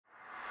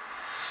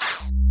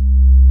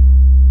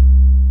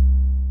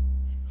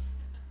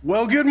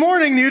Well, good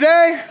morning, New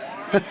Day.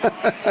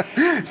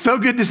 So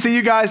good to see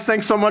you guys.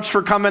 Thanks so much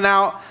for coming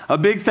out. A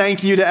big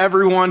thank you to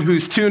everyone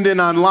who's tuned in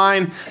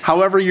online.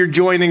 However you're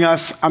joining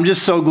us, I'm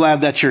just so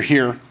glad that you're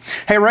here.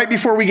 Hey, right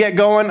before we get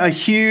going, a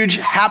huge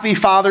happy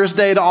Father's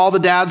Day to all the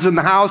dads in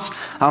the house.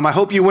 I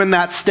hope you win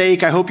that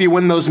steak. I hope you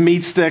win those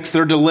meat sticks.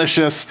 They're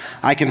delicious.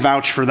 I can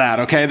vouch for that,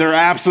 okay? They're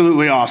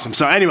absolutely awesome.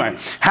 So anyway,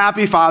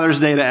 happy Father's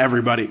Day to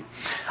everybody.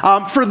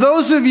 For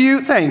those of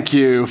you, thank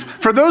you.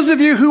 For those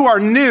of you who are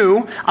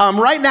new,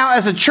 right now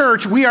as a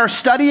church, we are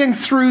studying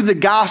through the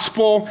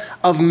Gospel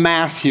of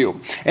Matthew.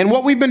 And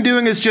what we've been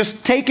doing is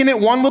just taking it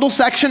one little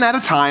section at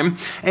a time.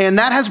 And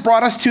that has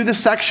brought us to the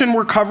section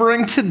we're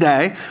covering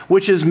today,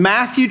 which is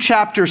Matthew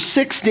chapter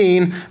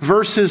 16,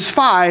 verses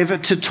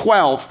 5 to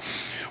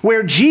 12,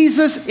 where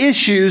Jesus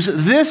issues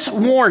this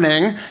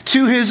warning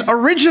to his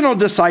original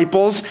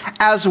disciples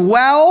as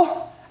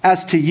well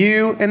as to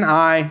you and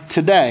I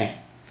today.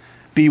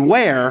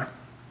 Beware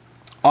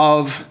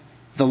of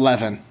the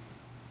leaven.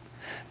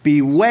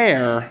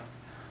 Beware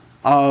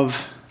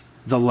of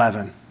the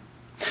leaven.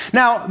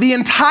 Now, the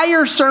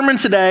entire sermon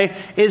today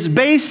is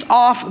based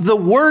off the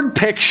word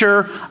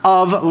picture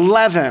of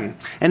leaven.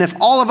 And if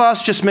all of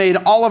us just made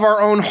all of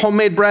our own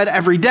homemade bread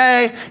every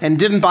day and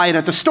didn't buy it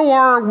at the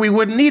store, we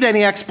wouldn't need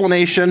any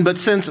explanation. But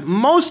since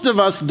most of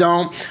us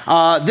don't,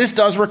 this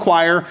does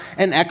require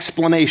an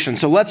explanation.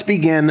 So let's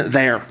begin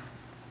there.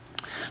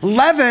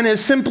 Leaven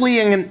is simply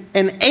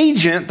an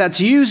agent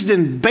that's used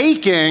in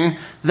baking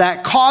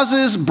that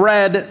causes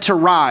bread to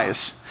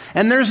rise.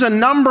 And there's a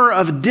number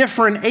of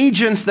different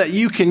agents that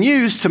you can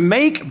use to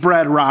make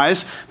bread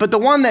rise, but the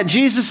one that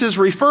Jesus is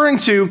referring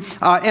to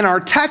in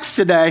our text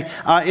today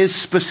is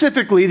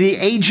specifically the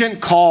agent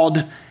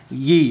called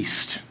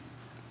yeast.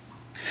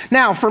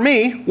 Now, for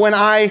me, when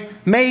I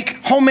make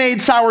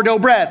homemade sourdough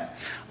bread,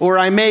 or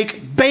I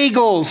make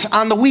bagels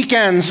on the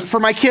weekends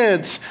for my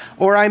kids,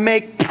 or I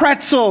make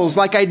pretzels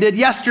like I did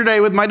yesterday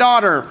with my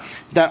daughter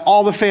that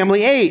all the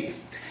family ate,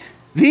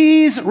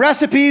 these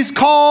recipes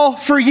call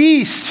for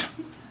yeast.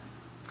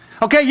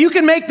 Okay, you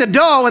can make the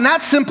dough, and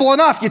that's simple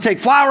enough. You take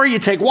flour, you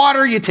take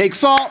water, you take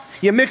salt,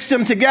 you mix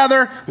them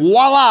together,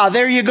 voila,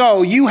 there you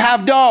go, you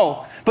have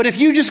dough. But if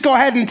you just go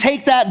ahead and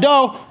take that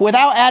dough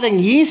without adding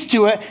yeast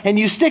to it and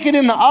you stick it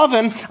in the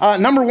oven,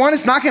 number one,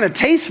 it's not going to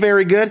taste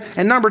very good.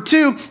 And number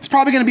two, it's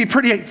probably going to be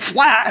pretty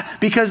flat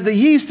because the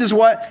yeast is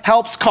what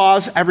helps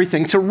cause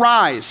everything to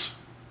rise.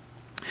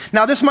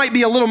 Now, this might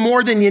be a little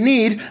more than you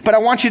need, but I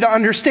want you to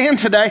understand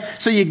today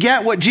so you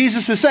get what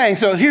Jesus is saying.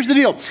 So here's the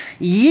deal.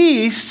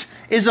 Yeast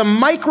is a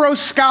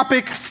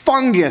microscopic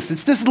fungus.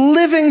 It's this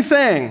living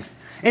thing,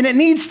 and it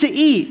needs to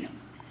eat.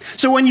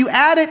 So when you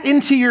add it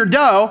into your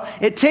dough,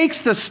 it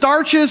takes the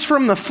starches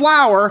from the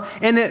flour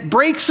and it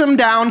breaks them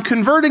down,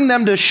 converting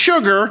them to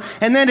sugar,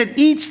 and then it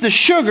eats the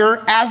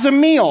sugar as a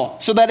meal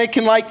so that it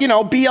can,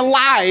 be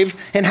alive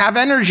and have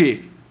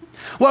energy.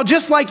 Well,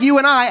 just like you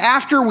and I,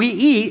 after we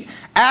eat,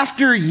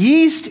 after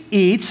yeast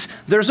eats,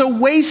 there's a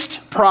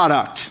waste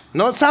product.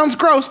 No, it sounds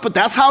gross, but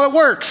that's how it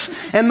works.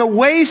 And the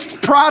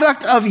waste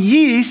product of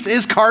yeast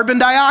is carbon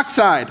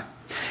dioxide.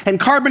 And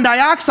carbon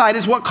dioxide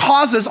is what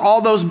causes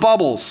all those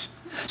bubbles.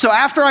 So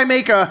after I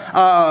make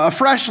a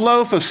fresh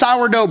loaf of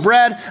sourdough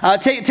bread,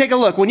 take a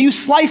look. When you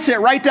slice it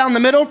right down the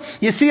middle,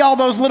 you see all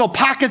those little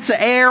pockets of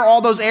air,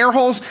 all those air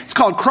holes. It's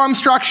called crumb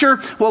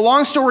structure. Well,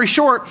 long story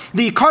short,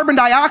 the carbon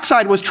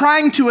dioxide was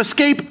trying to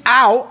escape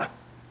out,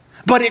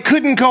 but it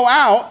couldn't go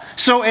out.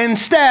 So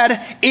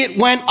instead, it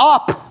went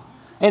up.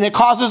 And it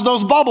causes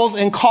those bubbles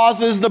and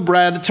causes the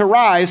bread to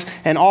rise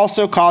and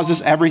also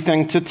causes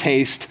everything to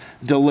taste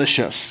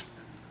delicious.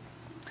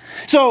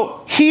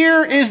 So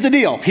here is the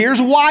deal.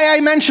 Here's why I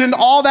mentioned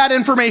all that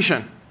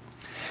information.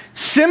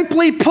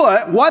 Simply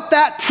put, what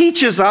that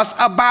teaches us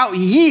about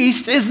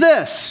yeast is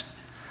this.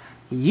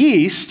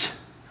 Yeast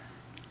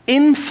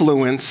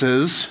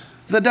influences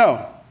the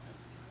dough.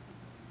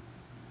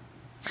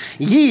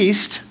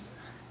 Yeast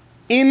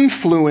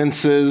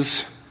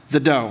influences the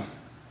dough.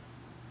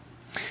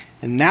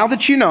 And now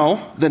that you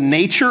know the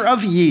nature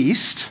of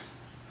yeast,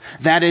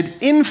 that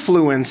it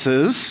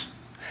influences,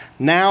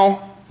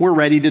 now we're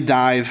ready to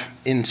dive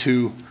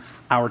into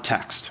our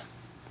text.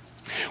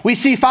 We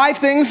see 5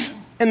 things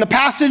in the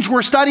passage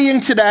we're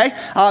studying today.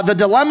 The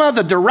dilemma,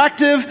 the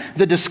directive,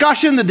 the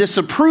discussion, the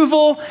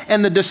disapproval,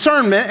 and the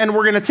discernment. And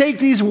we're going to take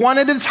these one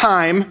at a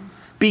time,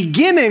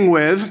 beginning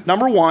with,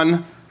 number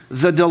 1,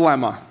 the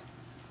dilemma.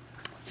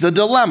 The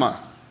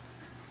dilemma.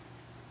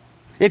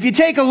 If you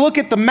take a look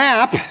at the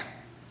map,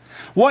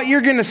 what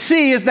you're going to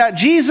see is that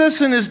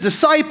Jesus and his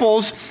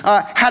disciples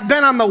had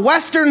been on the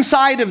western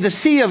side of the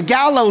Sea of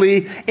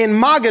Galilee in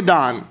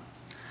Magadan.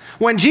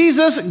 When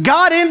Jesus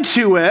got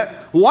into it,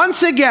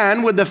 once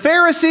again, with the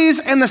Pharisees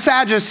and the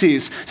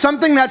Sadducees,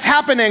 something that's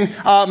happening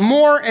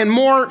more and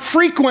more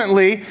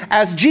frequently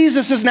as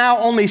Jesus is now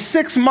only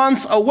 6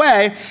 months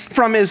away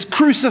from his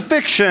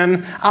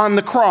crucifixion on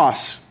the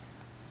cross.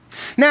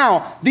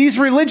 Now, these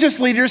religious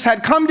leaders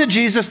had come to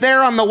Jesus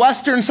there on the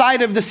western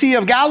side of the Sea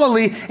of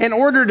Galilee in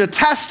order to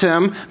test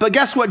him. But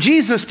guess what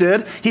Jesus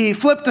did? He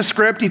flipped the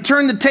script, he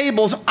turned the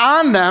tables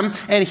on them,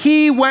 and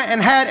he went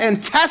ahead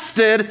and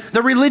tested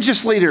the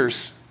religious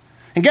leaders.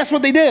 And guess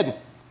what they did?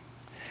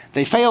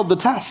 They failed the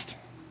test.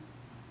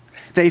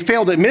 They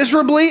failed it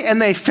miserably, and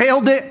they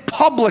failed it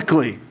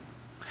publicly.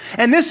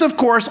 And this, of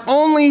course,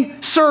 only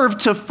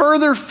served to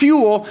further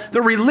fuel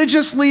the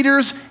religious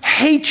leaders'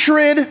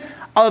 hatred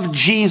of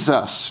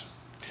Jesus,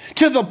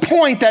 to the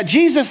point that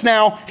Jesus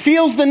now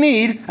feels the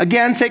need,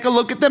 again, take a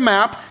look at the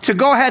map, to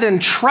go ahead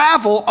and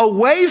travel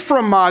away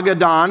from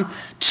Magadan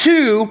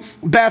to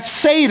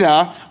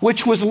Bethsaida,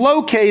 which was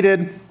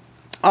located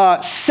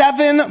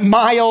 7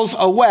 miles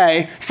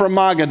away from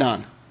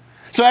Magadan.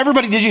 So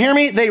everybody, did you hear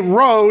me? They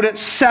rode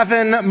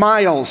 7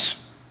 miles.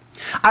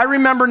 I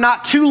remember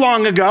not too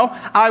long ago,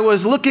 I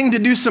was looking to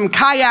do some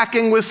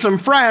kayaking with some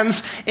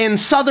friends in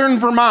southern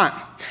Vermont.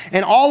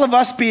 And all of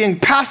us, being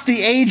past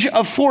the age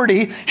of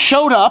 40,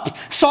 showed up,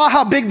 saw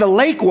how big the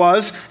lake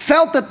was,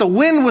 felt that the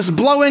wind was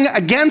blowing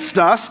against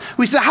us.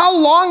 We said, how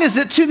long is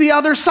it to the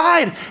other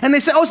side? And they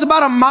said, oh, it's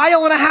about 1.5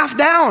 miles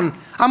down.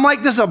 I'm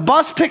like, does a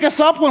bus pick us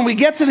up when we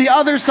get to the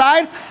other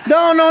side?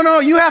 No,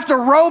 you have to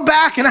row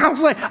back. And I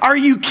was like, are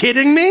you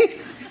kidding me?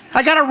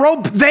 I got to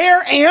row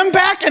there and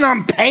back, and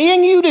I'm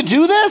paying you to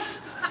do this?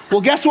 Well,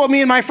 guess what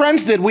me and my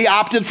friends did? We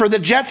opted for the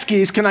jet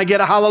skis. Can I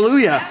get a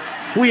hallelujah?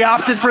 We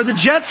opted for the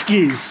jet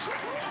skis.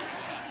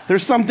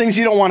 There's some things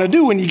you don't want to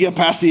do when you get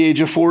past the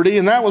age of 40,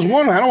 and that was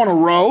one. I don't want to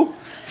row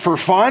for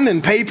fun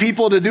and pay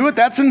people to do it.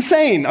 That's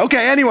insane.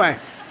 Okay, anyway.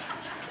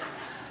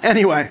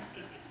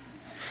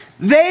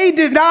 They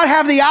did not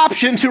have the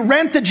option to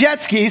rent the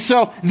jet skis,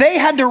 so they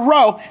had to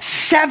row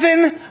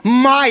 7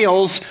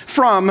 miles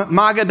from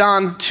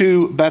Magadan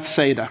to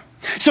Bethsaida.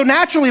 So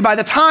naturally, by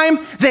the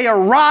time they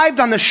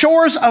arrived on the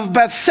shores of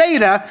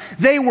Bethsaida,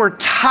 they were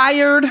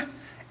tired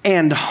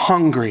and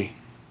hungry.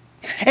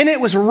 And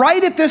it was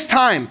right at this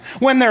time,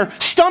 when their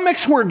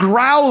stomachs were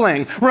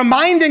growling,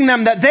 reminding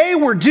them that they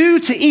were due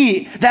to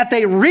eat, that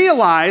they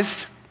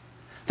realized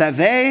that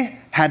they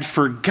had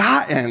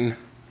forgotten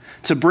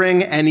to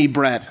bring any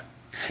bread.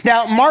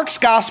 Now, Mark's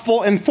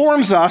gospel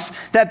informs us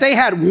that they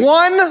had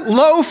 1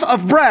 loaf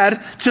of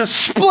bread to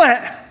split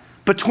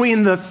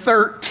between the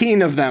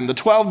 13 of them, the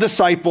 12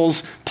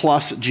 disciples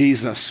plus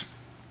Jesus.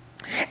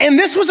 And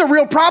this was a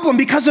real problem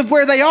because of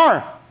where they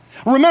are.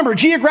 Remember,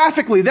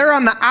 geographically, they're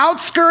on the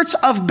outskirts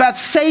of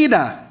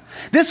Bethsaida.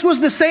 This was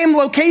the same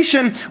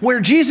location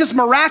where Jesus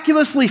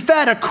miraculously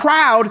fed a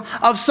crowd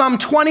of some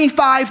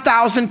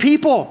 25,000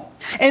 people.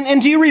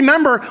 And do you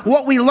remember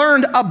what we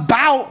learned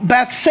about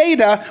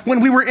Bethsaida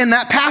when we were in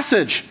that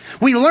passage?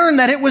 We learned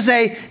that it was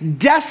a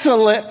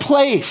desolate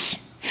place.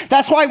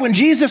 That's why when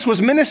Jesus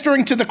was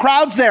ministering to the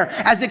crowds there,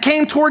 as it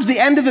came towards the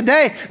end of the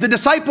day, the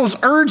disciples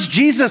urged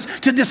Jesus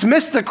to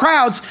dismiss the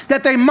crowds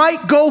that they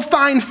might go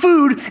find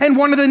food in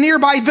one of the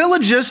nearby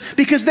villages,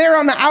 because there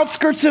on the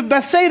outskirts of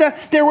Bethsaida,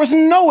 there was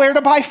nowhere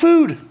to buy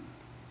food.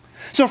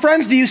 So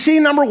friends, do you see,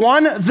 number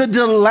one, the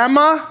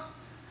dilemma?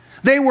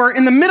 They were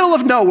in the middle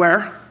of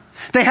nowhere.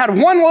 They had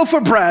 1 loaf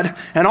of bread,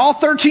 and all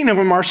 13 of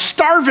them are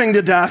starving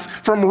to death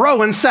from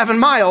rowing 7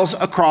 miles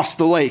across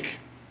the lake.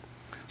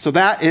 So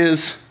that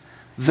is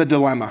the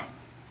dilemma.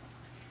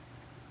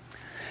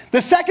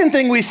 The second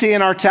thing we see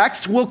in our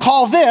text, we'll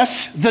call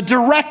this the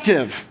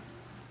directive.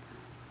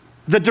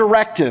 The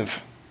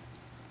directive.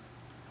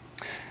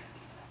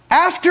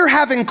 After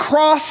having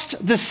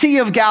crossed the Sea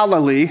of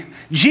Galilee,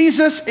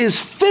 Jesus is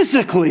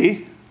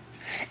physically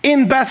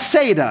in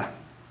Bethsaida.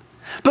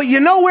 But you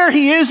know where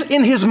he is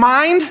in his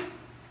mind?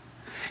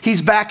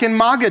 He's back in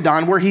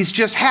Magadan, where he's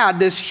just had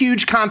this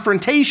huge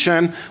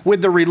confrontation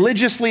with the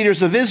religious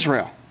leaders of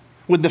Israel,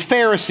 with the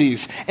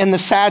Pharisees and the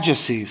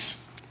Sadducees.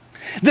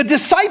 The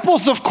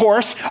disciples, of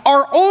course,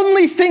 are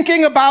only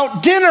thinking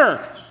about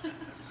dinner.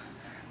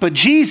 But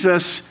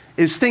Jesus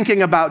is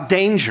thinking about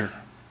danger.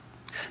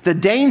 The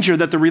danger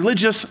that the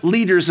religious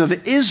leaders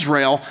of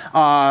Israel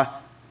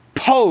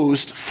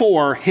posed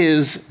for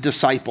his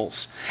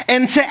disciples,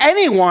 and to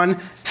anyone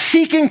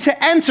seeking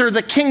to enter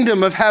the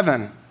kingdom of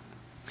heaven.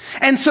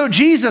 And so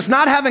Jesus,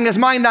 not having his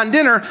mind on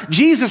dinner,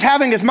 Jesus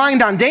having his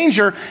mind on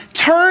danger,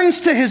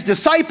 turns to his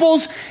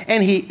disciples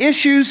and he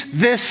issues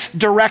this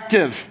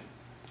directive.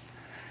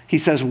 He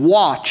says,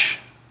 watch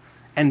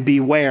and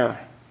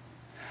beware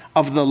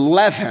of the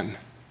leaven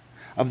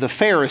of the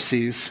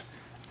Pharisees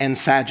and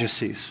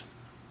Sadducees.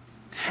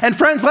 And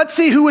friends, let's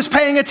see who is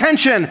paying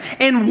attention.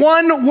 In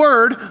one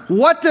word,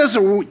 what does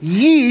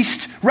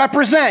yeast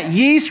represent?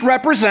 Yeast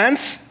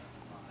represents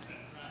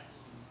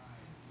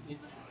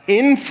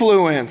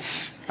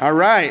influence. All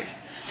right.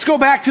 Let's go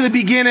back to the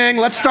beginning.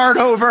 Let's start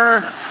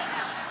over.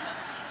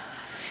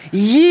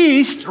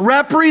 Yeast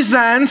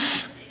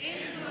represents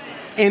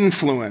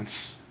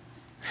influence.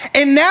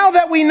 And now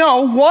that we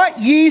know what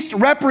yeast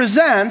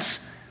represents,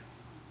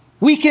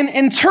 we can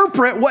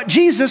interpret what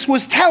Jesus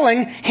was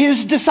telling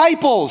his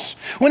disciples.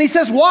 When he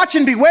says, watch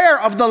and beware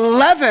of the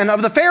leaven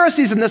of the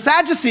Pharisees and the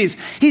Sadducees,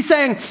 he's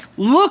saying,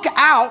 look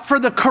out for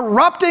the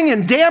corrupting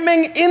and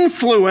damning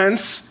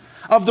influence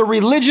of the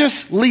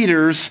religious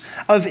leaders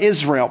of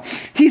Israel.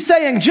 He's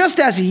saying, just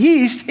as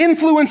yeast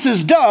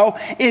influences dough,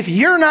 if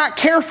you're not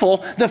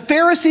careful, the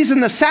Pharisees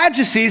and the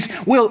Sadducees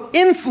will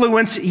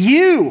influence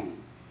you.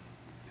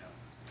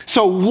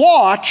 So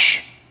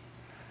watch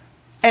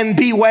and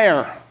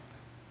beware.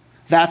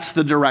 That's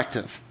the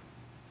directive.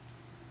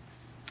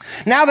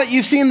 Now that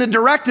you've seen the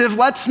directive,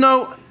 let's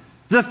note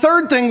the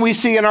third thing we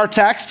see in our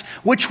text,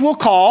 which we'll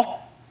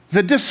call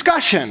the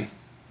discussion.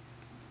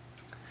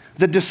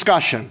 The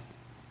discussion.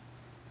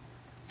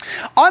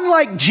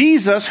 Unlike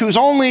Jesus, who's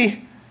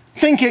only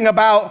thinking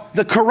about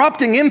the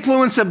corrupting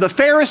influence of the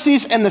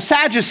Pharisees and the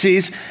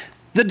Sadducees,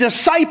 the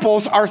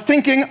disciples are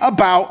thinking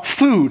about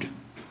food.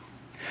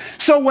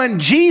 So when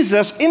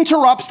Jesus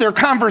interrupts their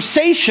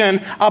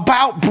conversation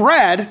about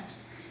bread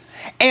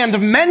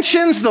and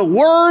mentions the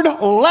word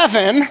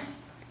leaven,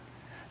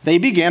 they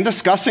began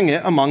discussing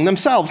it among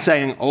themselves,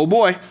 saying, oh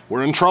boy,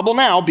 we're in trouble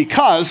now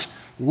because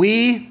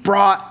we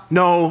brought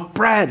no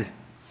bread.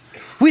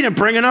 We didn't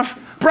bring enough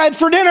bread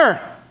for dinner.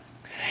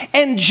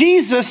 And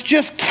Jesus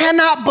just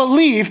cannot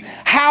believe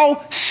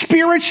how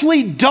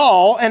spiritually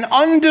dull and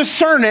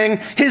undiscerning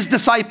his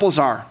disciples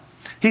are.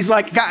 He's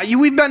like, God,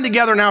 we've been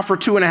together now for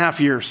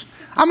 2.5 years.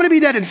 I'm going to be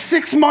dead in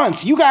 6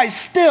 months. You guys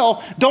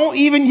still don't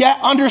even yet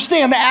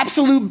understand the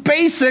absolute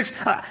basics.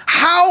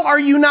 How are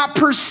you not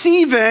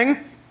perceiving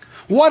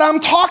what I'm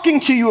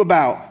talking to you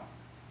about?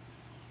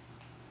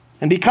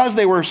 And because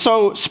they were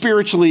so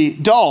spiritually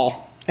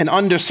dull and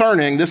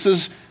undiscerning, this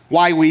is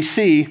why we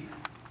see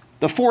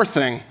the fourth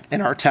thing in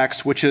our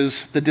text, which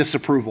is the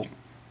disapproval.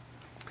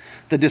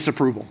 The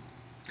disapproval.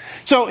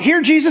 So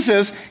here Jesus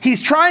is,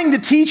 he's trying to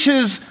teach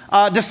his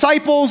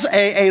disciples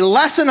a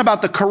lesson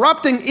about the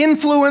corrupting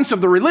influence of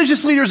the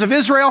religious leaders of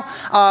Israel,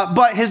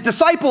 but his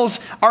disciples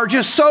are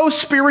just so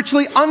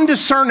spiritually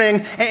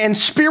undiscerning and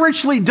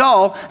spiritually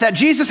dull that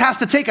Jesus has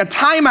to take a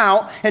time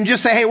out and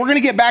just say, hey, we're going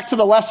to get back to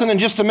the lesson in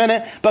just a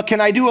minute, but can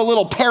I do a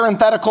little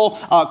parenthetical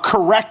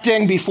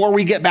correcting before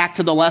we get back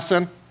to the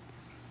lesson?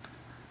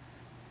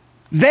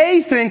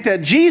 They think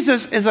that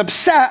Jesus is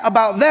upset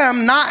about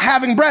them not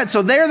having bread.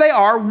 So there they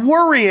are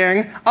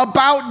worrying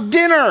about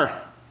dinner.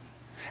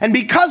 And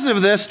because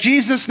of this,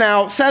 Jesus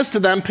now says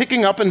to them,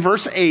 picking up in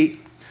verse 8,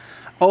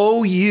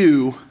 "O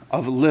you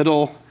of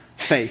little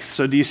faith."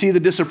 So do you see the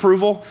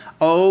disapproval?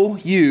 "O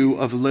you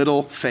of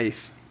little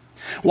faith.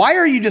 Why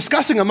are you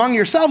discussing among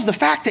yourselves the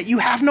fact that you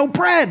have no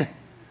bread?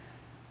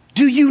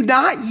 Do you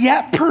not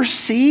yet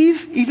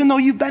perceive, even though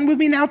you've been with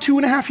me now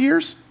 2.5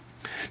 years?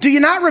 Do you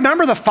not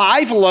remember the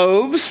 5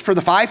 loaves for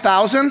the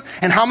 5,000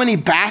 and how many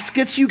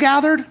baskets you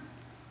gathered?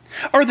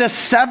 Or the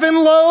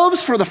 7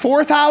 loaves for the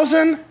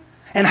 4,000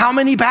 and how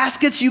many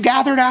baskets you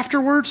gathered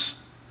afterwards?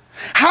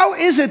 How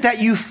is it that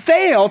you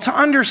fail to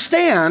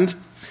understand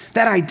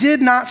that I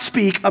did not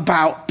speak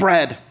about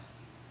bread?"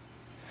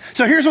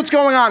 So here's what's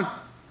going on.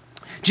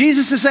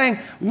 Jesus is saying,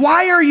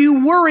 why are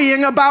you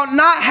worrying about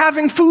not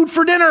having food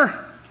for dinner?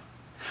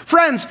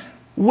 Friends,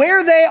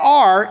 where they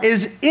are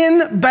is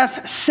in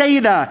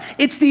Bethsaida.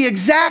 It's the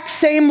exact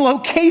same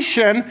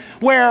location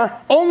where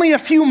only a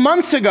few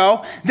months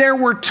ago there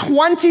were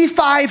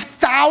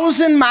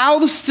 25,000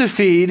 mouths to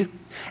feed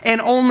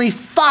and only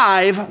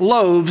 5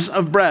 loaves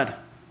of bread.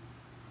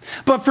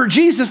 But for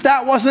Jesus,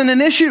 that wasn't an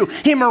issue.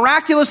 He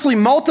miraculously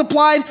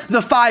multiplied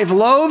the 5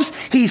 loaves.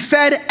 He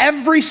fed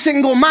every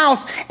single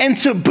mouth. And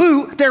to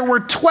boot, there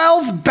were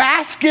 12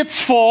 baskets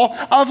full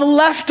of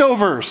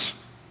leftovers.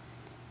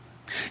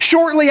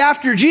 Shortly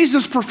after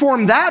Jesus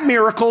performed that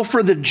miracle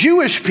for the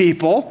Jewish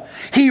people,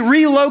 he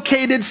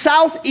relocated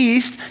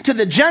southeast to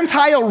the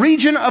Gentile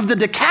region of the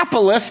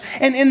Decapolis.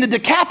 And in the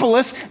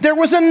Decapolis, there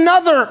was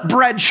another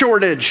bread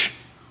shortage.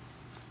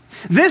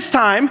 This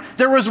time,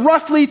 there was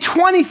roughly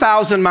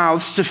 20,000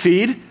 mouths to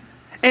feed,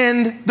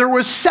 and there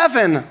was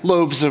 7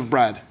 loaves of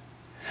bread.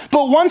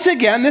 But once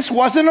again, this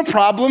wasn't a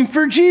problem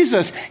for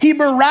Jesus. He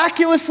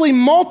miraculously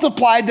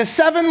multiplied the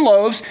 7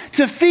 loaves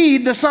to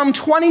feed the some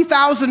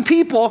 20,000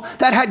 people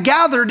that had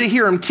gathered to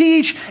hear him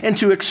teach and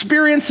to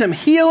experience him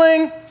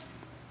healing.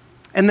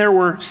 And there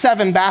were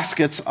 7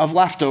 baskets of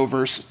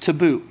leftovers to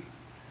boot.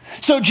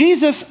 So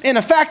Jesus, in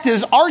effect,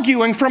 is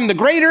arguing from the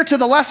greater to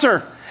the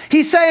lesser.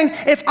 He's saying,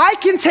 if I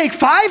can take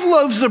 5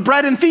 loaves of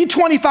bread and feed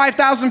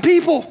 25,000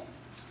 people,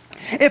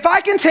 if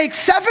I can take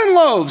 7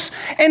 loaves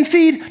and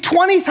feed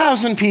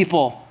 20,000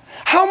 people,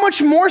 how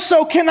much more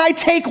so can I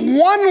take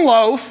 1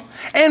 loaf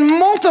and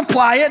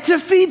multiply it to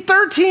feed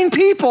 13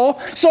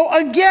 people? So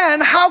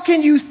again, how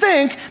can you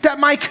think that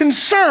my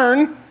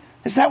concern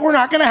is that we're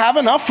not going to have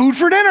enough food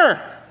for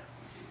dinner?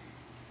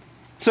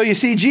 So you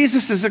see,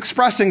 Jesus is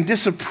expressing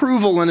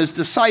disapproval in his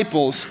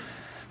disciples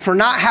for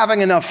not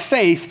having enough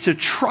faith to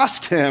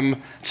trust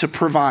him to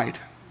provide.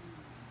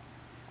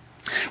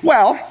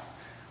 Well,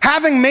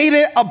 Having made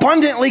it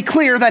abundantly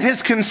clear that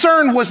his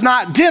concern was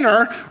not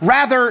dinner,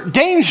 rather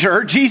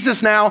danger,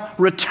 Jesus now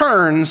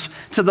returns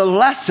to the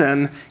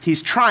lesson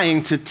he's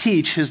trying to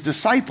teach his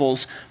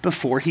disciples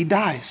before he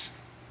dies.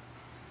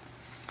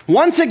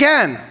 Once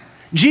again,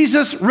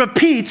 Jesus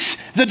repeats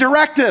the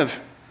directive.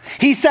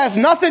 He says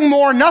nothing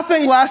more,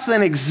 nothing less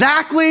than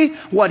exactly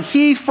what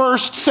he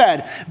first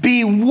said.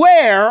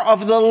 Beware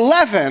of the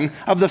leaven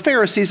of the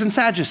Pharisees and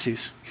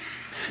Sadducees.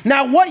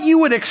 Now, what you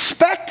would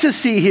expect to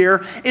see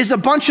here is a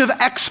bunch of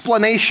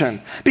explanation,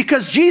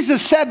 because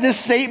Jesus said this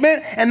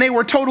statement and they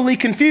were totally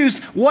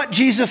confused what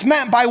Jesus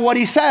meant by what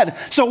he said.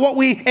 So what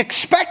we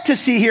expect to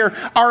see here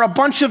are a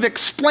bunch of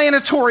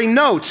explanatory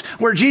notes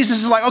where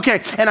Jesus is like,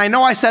 okay, and I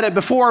know I said it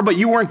before, but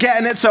you weren't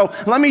getting it, so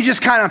let me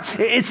just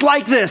it's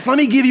like this. Let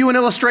me give you an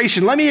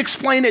illustration. Let me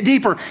explain it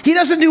deeper. He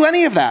doesn't do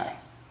any of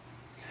that.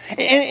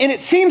 And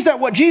it seems that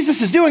what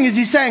Jesus is doing is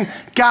he's saying,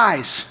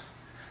 guys,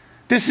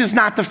 this is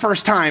not the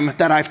first time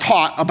that I've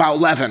taught about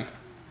leaven.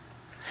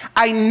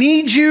 I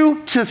need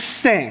you to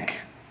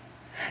think.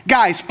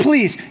 Guys,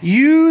 please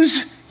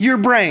use your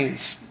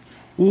brains.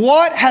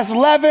 What has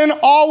leaven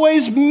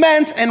always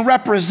meant and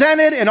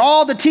represented in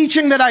all the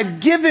teaching that I've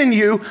given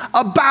you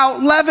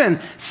about leaven?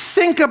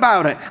 Think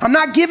about it. I'm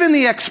not giving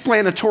the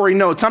explanatory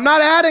notes. I'm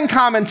not adding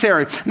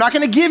commentary. I'm not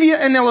going to give you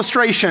an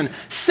illustration.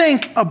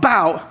 Think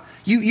about,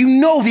 you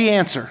know the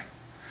answer.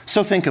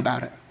 So think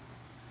about it.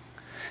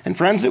 And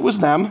friends, it was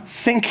them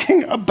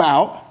thinking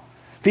about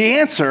the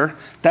answer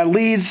that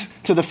leads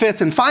to the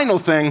fifth and final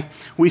thing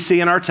we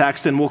see in our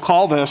text, and we'll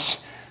call this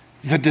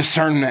the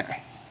discernment.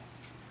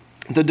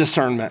 The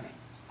discernment.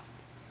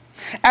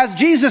 As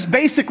Jesus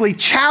basically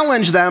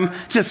challenged them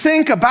to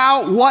think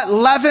about what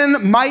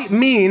leaven might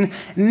mean,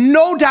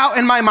 no doubt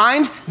in my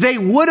mind, they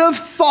would have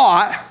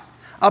thought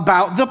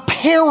about the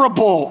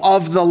parable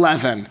of the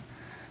leaven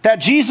that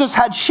Jesus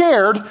had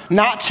shared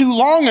not too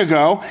long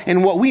ago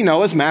in what we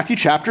know as Matthew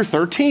chapter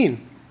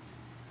 13.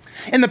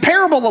 In the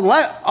parable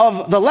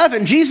of the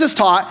leaven, Jesus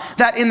taught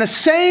that in the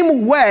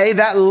same way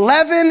that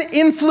leaven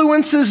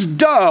influences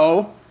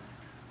dough,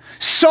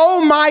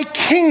 so my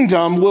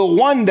kingdom will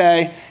one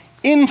day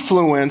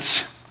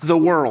influence the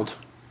world.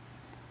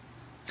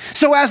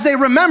 So as they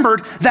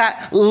remembered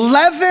that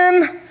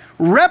leaven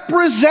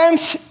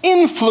represents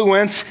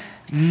influence,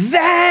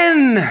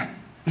 then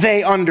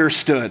they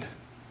understood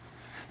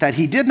that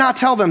he did not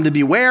tell them to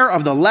beware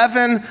of the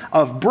leaven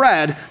of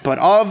bread, but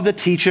of the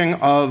teaching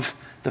of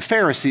the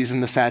Pharisees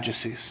and the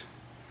Sadducees.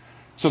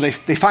 So they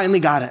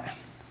finally got it.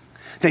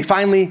 They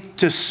finally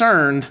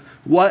discerned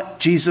what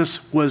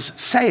Jesus was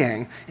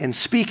saying in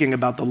speaking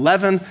about the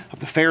leaven of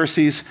the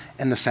Pharisees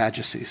and the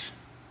Sadducees.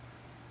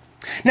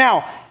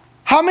 Now,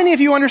 how many of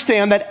you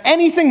understand that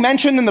anything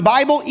mentioned in the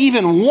Bible,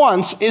 even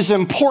once, is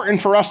important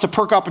for us to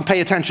perk up and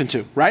pay attention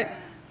to, right?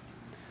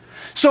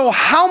 So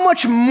how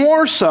much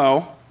more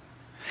so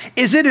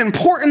is it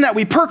important that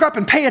we perk up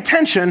and pay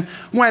attention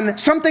when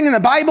something in the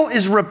Bible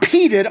is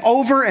repeated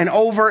over and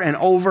over and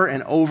over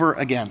and over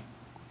again?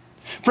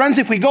 Friends,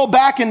 if we go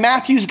back in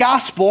Matthew's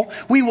gospel,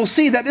 we will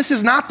see that this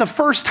is not the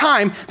first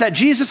time that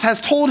Jesus has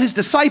told his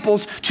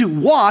disciples to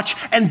watch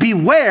and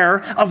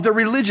beware of the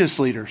religious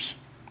leaders.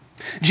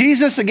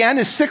 Jesus, again,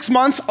 is 6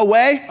 months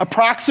away,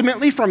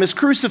 approximately, from his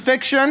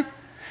crucifixion,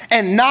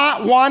 and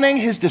not wanting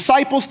his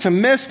disciples to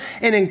miss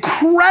an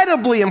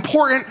incredibly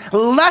important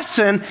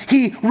lesson,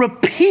 he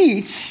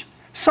repeats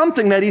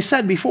something that he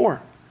said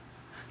before.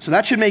 So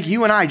that should make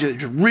you and I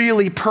just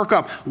really perk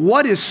up.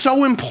 What is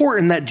so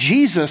important that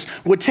Jesus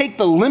would take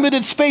the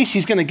limited space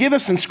he's going to give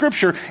us in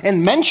Scripture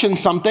and mention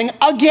something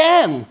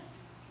again?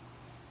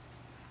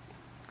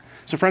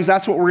 So friends,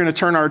 that's what we're going to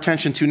turn our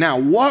attention to now.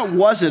 What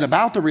was it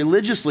about the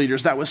religious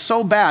leaders that was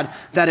so bad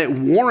that it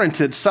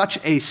warranted such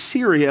a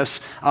serious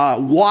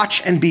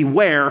watch and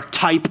beware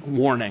type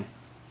warning?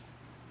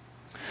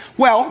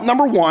 Well,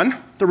 number one,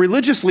 the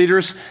religious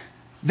leaders,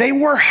 they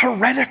were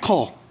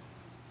heretical.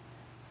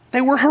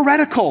 They were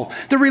heretical.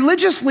 The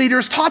religious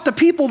leaders taught the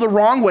people the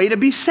wrong way to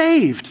be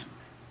saved.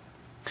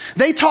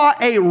 They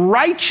taught a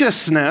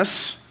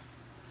righteousness,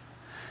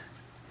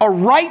 a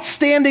right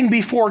standing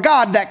before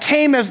God that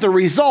came as the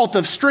result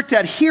of strict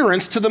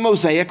adherence to the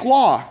Mosaic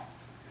law.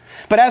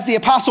 But as the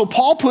Apostle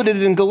Paul put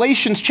it in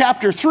Galatians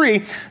chapter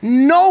 3,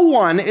 no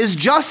one is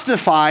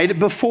justified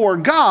before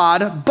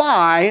God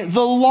by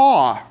the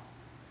law.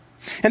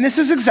 And this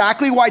is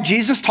exactly why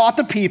Jesus taught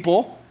the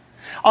people,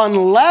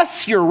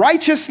 unless your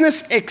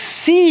righteousness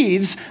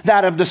exceeds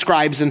that of the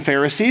scribes and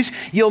Pharisees,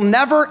 you'll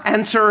never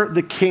enter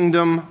the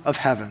kingdom of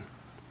heaven.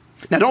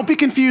 Now don't be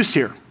confused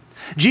here.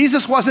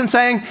 Jesus wasn't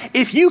saying,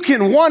 if you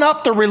can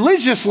one-up the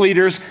religious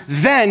leaders,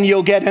 then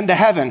you'll get into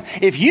heaven.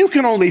 If you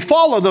can only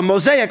follow the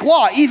Mosaic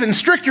law even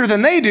stricter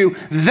than they do,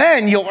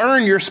 then you'll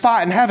earn your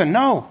spot in heaven.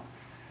 No.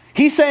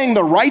 He's saying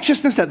the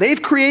righteousness that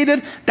they've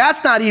created,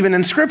 that's not even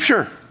in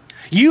Scripture.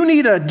 You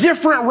need a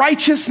different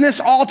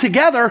righteousness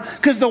altogether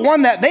because the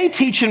one that they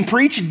teach and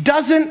preach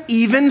doesn't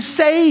even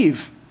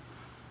save.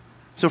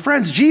 So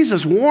friends,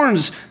 Jesus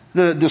warns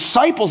the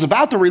disciples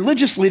about the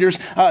religious leaders,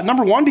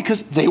 number one,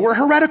 because they were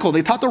heretical.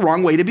 They taught the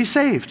wrong way to be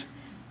saved.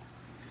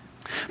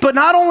 But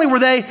not only were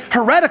they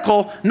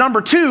heretical,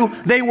 number two,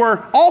 they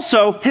were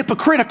also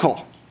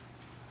hypocritical.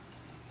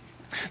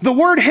 The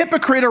word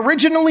hypocrite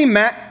originally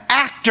meant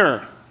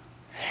actor.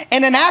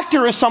 And an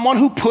actor is someone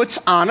who puts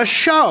on a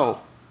show.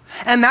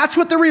 And that's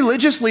what the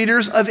religious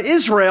leaders of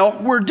Israel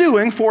were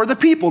doing for the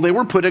people. They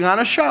were putting on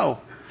a show.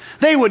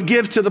 They would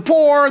give to the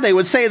poor, they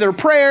would say their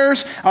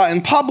prayers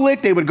in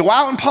public, they would go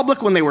out in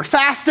public when they were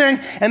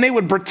fasting, and they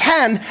would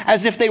pretend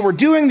as if they were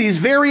doing these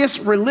various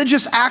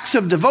religious acts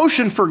of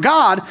devotion for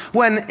God,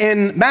 when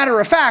in matter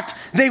of fact,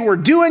 they were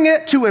doing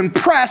it to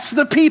impress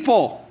the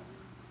people.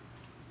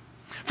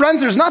 Friends,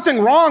 there's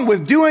nothing wrong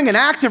with doing an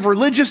act of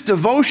religious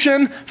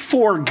devotion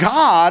for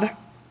God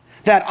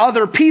that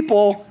other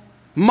people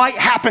might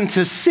happen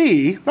to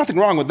see. Nothing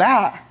wrong with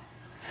that.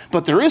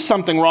 But there is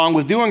something wrong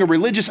with doing a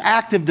religious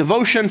act of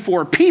devotion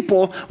for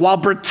people while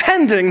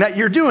pretending that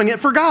you're doing it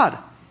for God.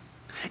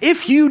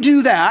 If you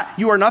do that,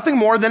 you are nothing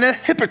more than a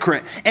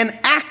hypocrite, an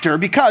actor,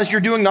 because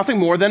you're doing nothing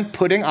more than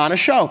putting on a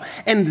show.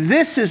 And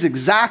this is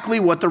exactly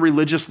what the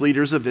religious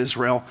leaders of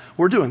Israel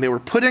were doing. They were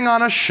putting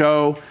on a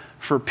show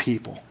for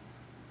people.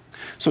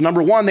 So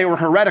number one, they were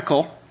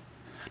heretical.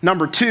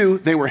 Number two,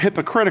 they were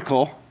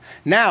hypocritical.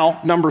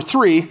 Now, number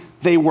three,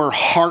 they were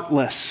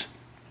heartless.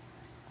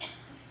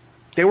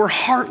 They were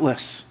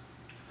heartless.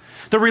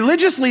 The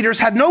religious leaders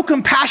had no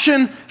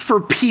compassion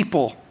for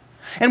people.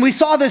 And we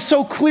saw this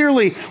so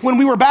clearly when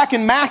we were back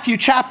in Matthew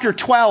chapter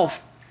 12.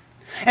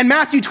 In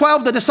Matthew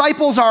 12, the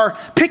disciples are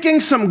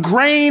picking some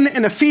grain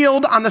in a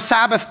field on the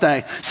Sabbath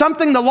day,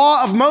 something the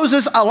law of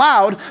Moses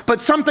allowed,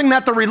 but something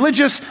that the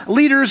religious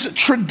leaders'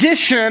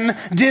 tradition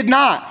did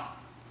not.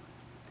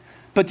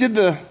 But did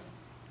the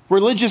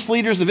religious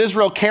leaders of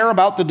Israel care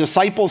about the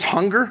disciples'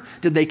 hunger?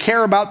 Did they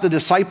care about the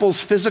disciples'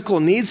 physical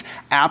needs?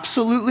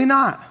 Absolutely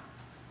not.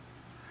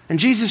 And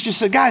Jesus just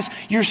said, guys,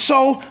 you're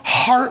so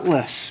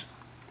heartless.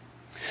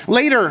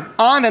 Later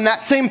on in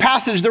that same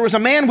passage, there was a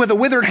man with a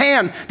withered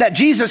hand that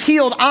Jesus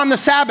healed on the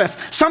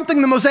Sabbath,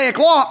 something the Mosaic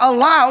law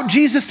allowed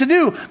Jesus to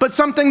do, but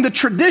something the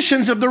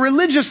traditions of the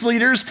religious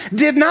leaders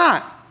did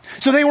not.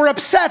 So they were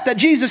upset that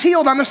Jesus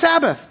healed on the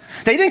Sabbath.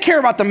 They didn't care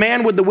about the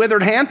man with the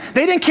withered hand.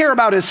 They didn't care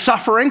about his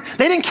suffering.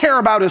 They didn't care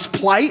about his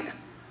plight.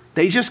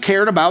 They just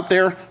cared about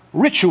their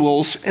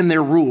rituals and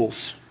their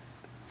rules.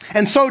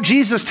 And so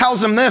Jesus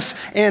tells them this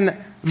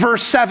in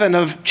verse 7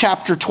 of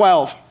chapter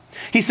 12.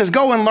 He says,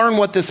 go and learn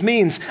what this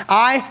means.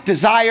 I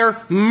desire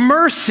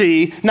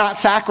mercy, not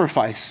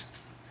sacrifice.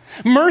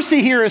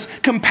 Mercy here is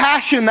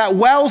compassion that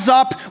wells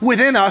up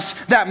within us,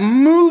 that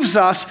moves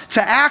us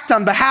to act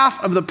on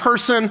behalf of the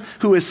person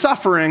who is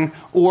suffering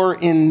or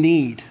in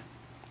need.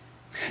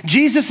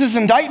 Jesus'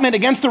 indictment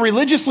against the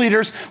religious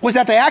leaders was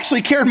that they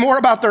actually cared more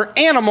about their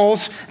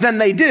animals than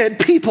they did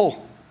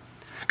people.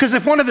 Because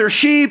if one of their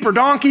sheep or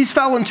donkeys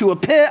fell into a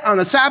pit on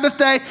the Sabbath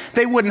day,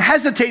 they wouldn't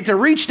hesitate to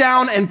reach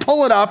down and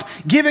pull it up,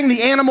 giving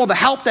the animal the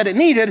help that it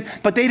needed,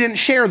 but they didn't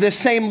share this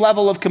same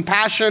level of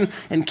compassion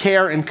and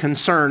care and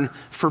concern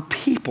for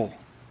people.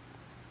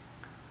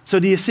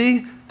 So do you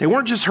see? They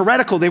weren't just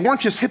heretical, they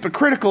weren't just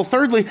hypocritical.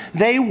 Thirdly,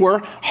 they were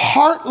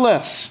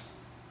heartless.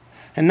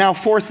 And now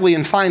fourthly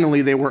and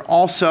finally, they were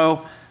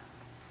also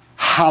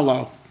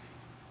hollow.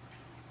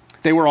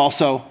 They were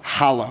also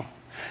hollow,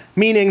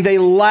 meaning they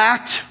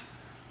lacked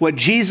what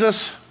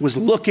Jesus was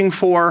looking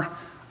for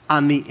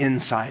on the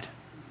inside.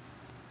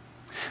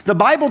 The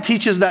Bible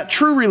teaches that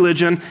true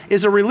religion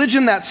is a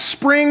religion that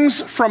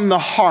springs from the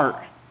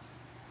heart.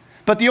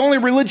 But the only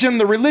religion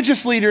the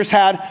religious leaders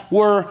had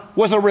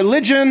was a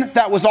religion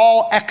that was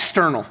all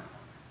external.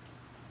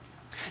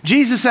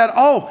 Jesus said,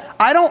 oh,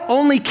 I don't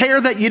only care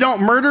that you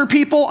don't murder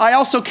people, I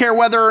also care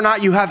whether or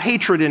not you have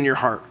hatred in your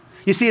heart.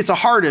 You see, it's a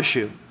heart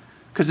issue,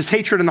 because it's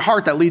hatred in the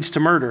heart that leads to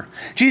murder.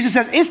 Jesus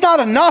says, it's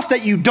not enough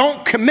that you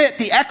don't commit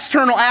the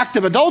external act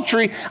of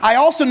adultery. I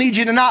also need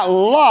you to not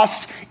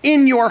lust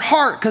in your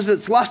heart, because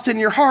it's lust in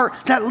your heart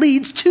that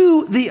leads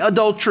to the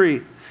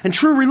adultery. And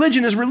true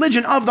religion is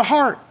religion of the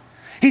heart.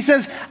 He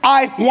says,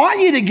 I want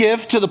you to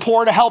give to the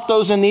poor to help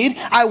those in need.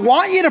 I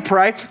want you to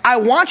pray. I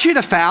want you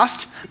to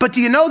fast. But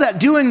do you know that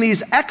doing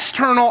these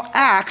external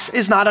acts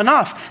is not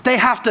enough? They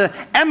have to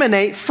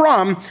emanate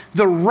from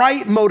the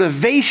right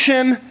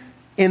motivation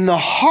in the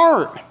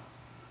heart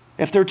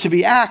if they're to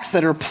be acts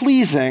that are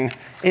pleasing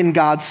in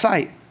God's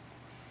sight.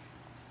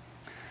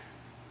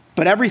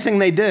 But everything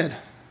they did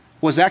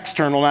was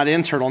external, not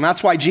internal. And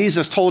that's why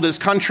Jesus told his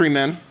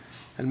countrymen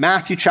in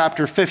Matthew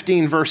chapter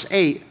 15, verse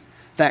 8,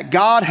 that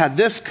God had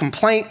this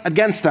complaint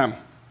against them.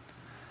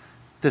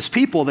 This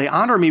people, they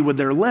honor me with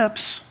their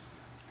lips,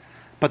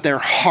 but their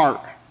heart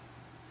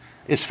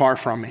is far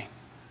from me.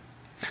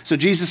 So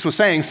Jesus was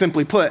saying,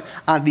 simply put,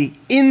 on the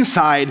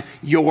inside,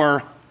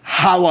 you're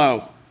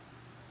hollow.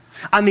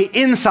 On the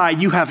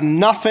inside, you have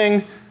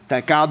nothing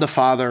that God the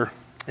Father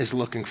is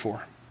looking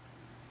for.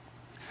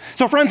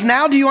 So friends,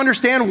 now do you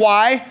understand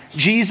why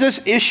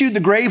Jesus issued the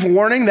grave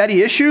warning that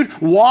he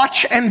issued?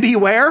 Watch and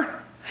beware.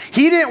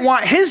 He didn't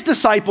want his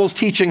disciples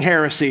teaching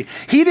heresy.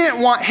 He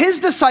didn't want his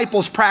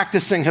disciples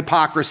practicing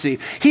hypocrisy.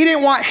 He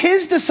didn't want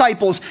his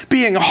disciples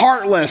being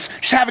heartless,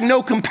 just having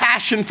no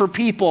compassion for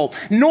people.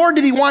 Nor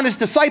did he want his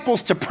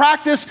disciples to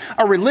practice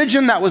a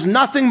religion that was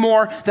nothing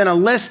more than a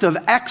list of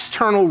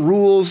external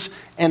rules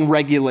and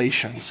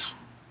regulations.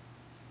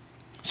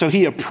 So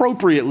he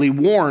appropriately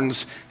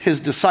warns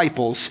his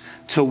disciples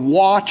to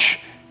watch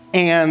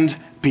and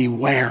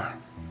beware.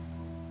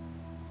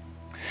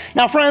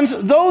 Now, friends,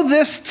 though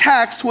this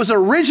text was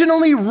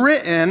originally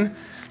written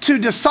to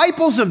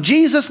disciples of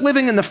Jesus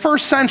living in the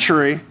first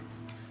century,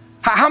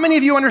 how many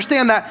of you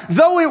understand that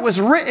though it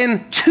was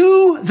written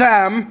to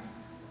them,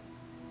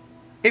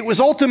 it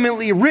was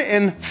ultimately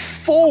written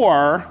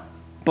for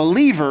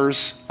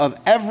believers of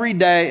every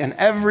day and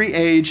every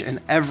age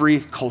and every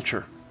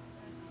culture?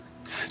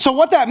 So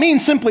what that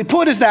means, simply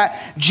put, is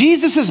that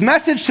Jesus'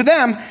 message to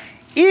them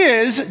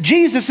is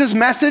Jesus'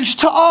 message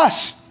to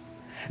us.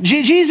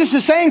 Jesus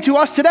is saying to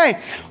us today,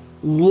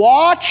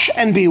 watch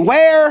and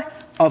beware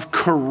of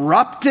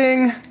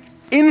corrupting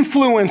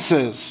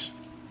influences.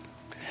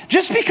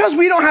 Just because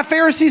we don't have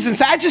Pharisees and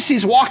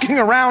Sadducees walking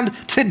around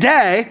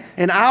today,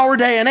 in our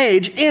day and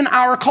age, in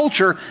our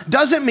culture,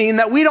 doesn't mean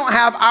that we don't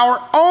have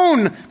our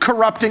own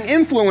corrupting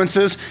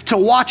influences to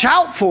watch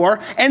out for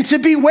and to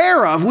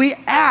beware of. We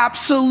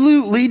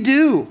absolutely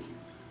do.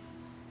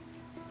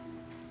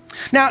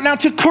 Now,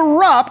 to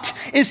corrupt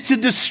is to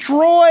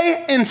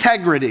destroy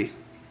integrity.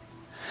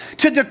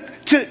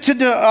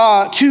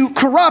 To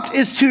corrupt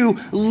is to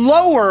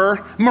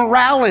lower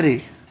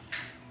morality.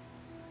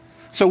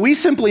 So we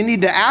simply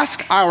need to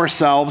ask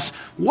ourselves,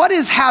 what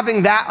is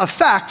having that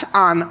effect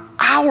on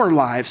our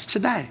lives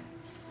today?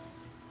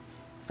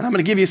 And I'm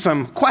going to give you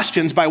some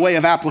questions by way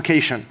of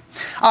application.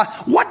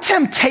 What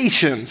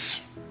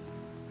temptations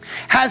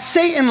has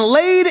Satan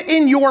laid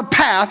in your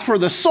path for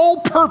the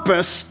sole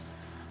purpose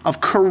of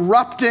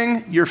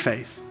corrupting your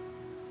faith?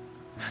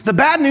 The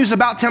bad news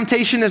about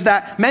temptation is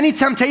that many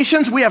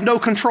temptations we have no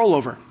control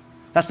over.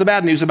 That's the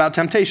bad news about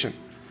temptation.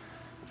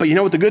 But you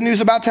know what the good news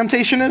about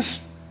temptation is?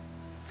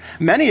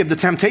 Many of the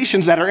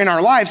temptations that are in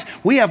our lives,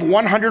 we have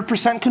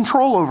 100%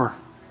 control over.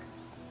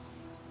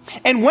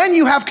 And when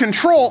you have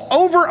control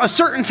over a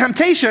certain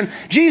temptation,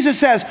 Jesus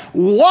says,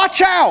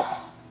 watch out.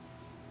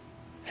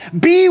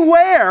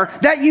 Beware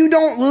that you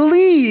don't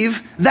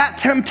leave that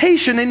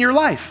temptation in your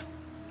life.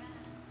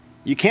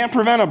 You can't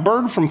prevent a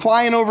bird from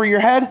flying over your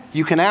head.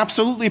 You can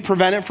absolutely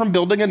prevent it from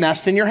building a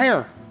nest in your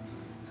hair.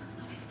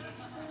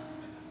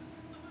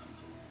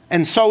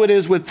 And so it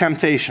is with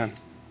temptation.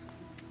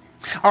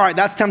 All right,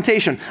 that's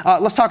temptation.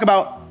 Let's talk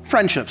about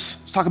friendships.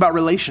 Let's talk about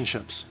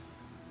relationships.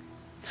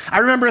 I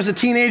remember as a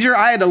teenager,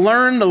 I had to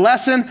learn the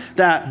lesson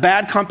that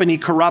bad company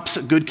corrupts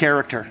good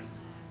character.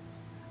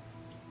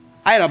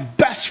 I had a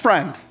best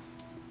friend,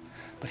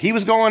 but he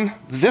was going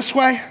this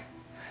way,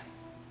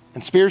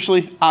 and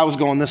spiritually, I was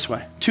going this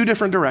way. Two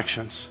different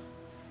directions.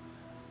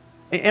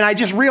 And I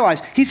just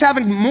realized he's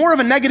having more of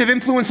a negative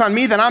influence on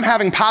me than I'm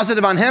having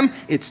positive on him.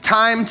 It's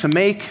time to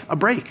make a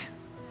break.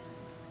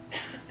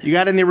 You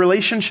got any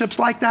relationships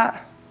like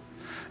that?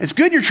 It's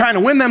good you're trying to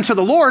win them to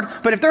the Lord,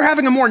 but if they're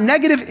having a more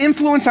negative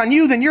influence on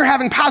you than you're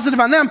having positive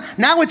on them,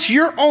 now it's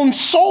your own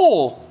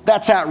soul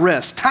that's at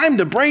risk. Time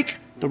to break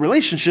the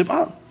relationship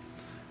up.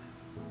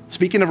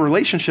 Speaking of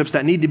relationships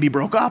that need to be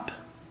broke up,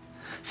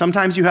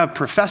 sometimes you have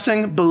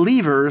professing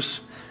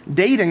believers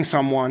dating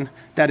someone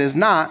that is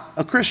not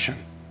a Christian.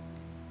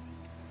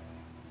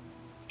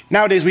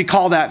 Nowadays, we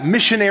call that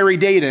missionary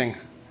dating,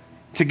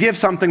 to give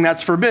something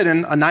that's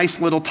forbidden a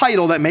nice little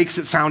title that makes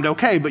it sound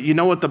okay. But you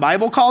know what the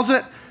Bible calls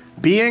it?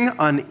 Being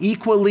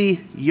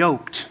unequally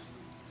yoked.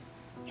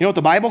 You know what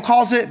the Bible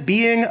calls it?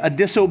 Being a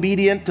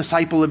disobedient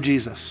disciple of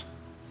Jesus.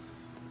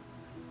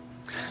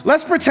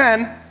 Let's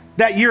pretend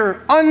that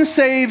you're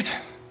unsaved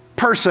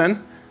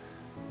person.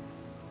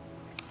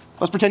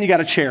 Let's pretend you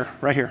got a chair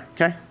right here,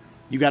 okay?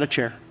 You got a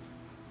chair.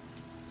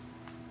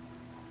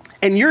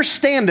 And you're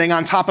standing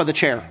on top of the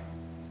chair.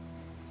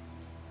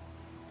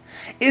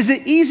 Is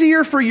it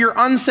easier for your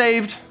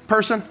unsaved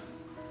person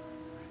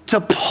to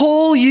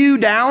pull you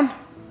down?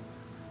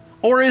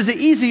 Or is it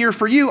easier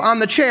for you on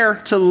the chair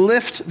to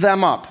lift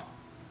them up?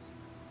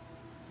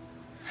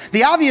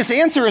 The obvious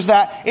answer is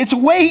that it's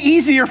way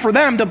easier for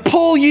them to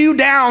pull you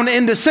down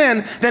into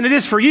sin than it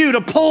is for you to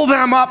pull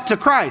them up to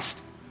Christ.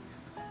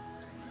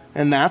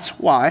 And that's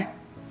why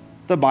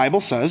the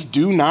Bible says,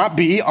 do not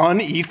be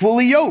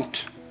unequally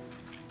yoked.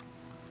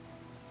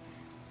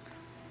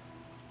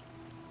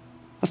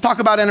 Let's talk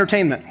about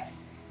entertainment.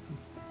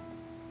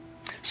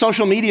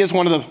 Social media is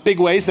one of the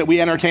big ways that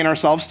we entertain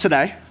ourselves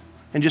today.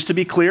 And just to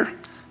be clear,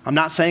 I'm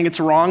not saying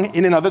it's wrong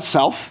in and of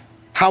itself.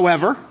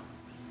 However,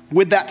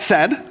 with that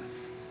said,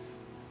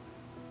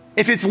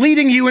 if it's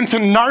leading you into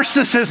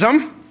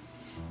narcissism,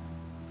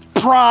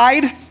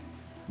 pride,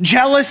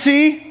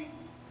 jealousy,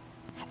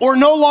 or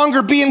no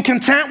longer being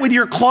content with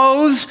your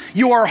clothes,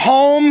 your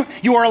home,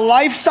 your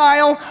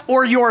lifestyle,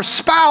 or your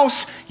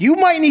spouse, you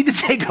might need to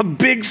take a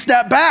big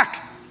step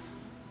back.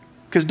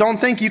 Because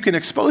don't think you can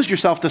expose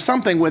yourself to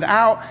something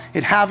without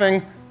it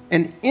having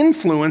an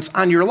influence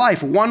on your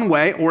life one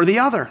way or the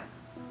other.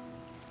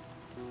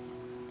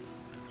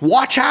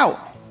 Watch out.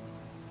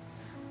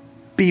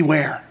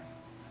 Beware.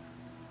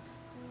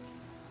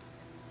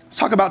 Let's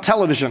talk about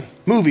television,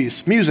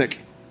 movies, music.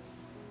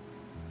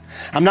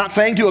 I'm not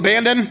saying to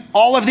abandon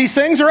all of these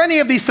things or any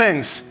of these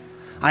things.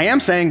 I am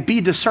saying be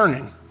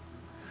discerning,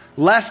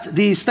 lest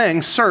these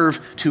things serve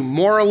to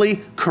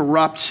morally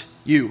corrupt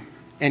you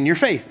and your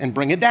faith and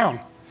bring it down.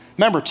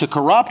 Remember, to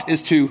corrupt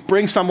is to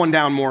bring someone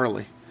down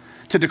morally.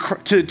 To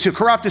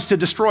corrupt is to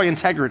destroy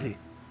integrity.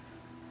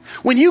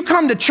 When you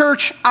come to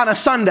church on a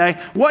Sunday,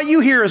 what you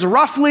hear is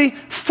roughly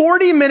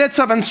 40 minutes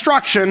of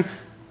instruction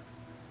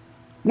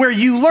where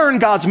you learn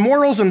God's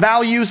morals and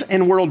values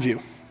and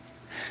worldview.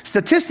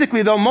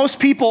 Statistically, though, most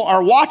people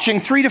are watching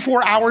 3 to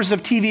 4 hours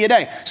of TV a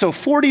day. So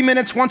 40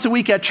 minutes once a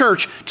week at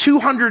church,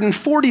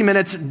 240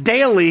 minutes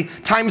daily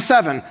times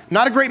 7.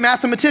 Not a great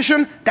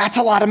mathematician, that's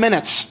a lot of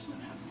minutes.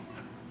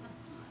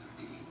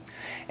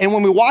 And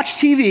when we watch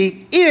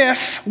TV,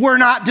 if we're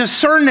not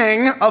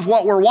discerning of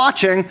what we're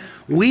watching,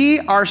 we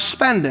are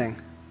spending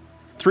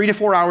 3 to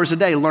 4 hours a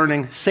day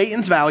learning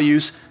Satan's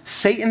values,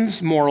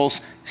 Satan's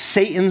morals,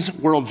 Satan's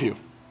worldview.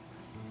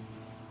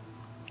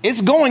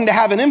 It's going to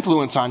have an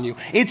influence on you.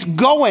 It's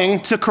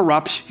going to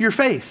corrupt your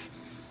faith.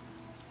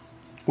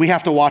 We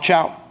have to watch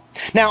out.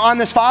 Now, on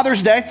this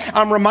Father's Day,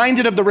 I'm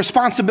reminded of the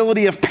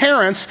responsibility of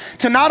parents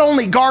to not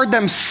only guard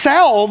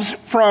themselves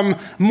from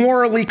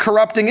morally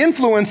corrupting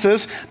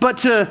influences, but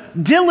to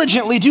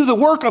diligently do the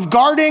work of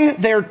guarding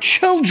their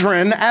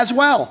children as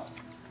well.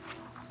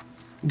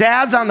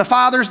 Dads, on the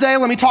Father's Day,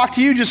 let me talk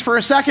to you just for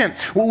a second.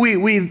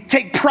 We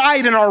take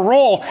pride in our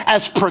role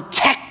as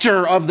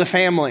protector of the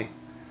family.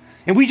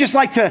 And we just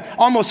like to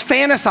almost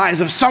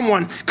fantasize of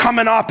someone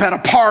coming up at a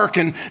park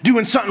and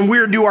doing something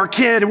weird to our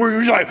kid. And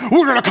we're just like,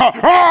 we're going to come,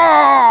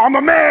 I'm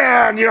a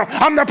man,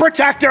 I'm the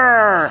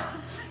protector.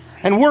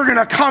 And we're going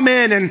to come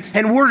in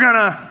and we're going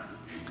to.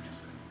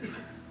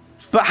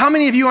 But how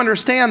many of you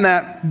understand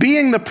that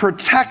being the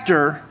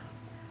protector,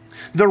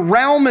 the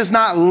realm is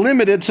not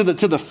limited to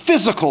the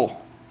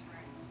physical.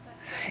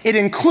 It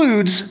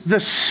includes the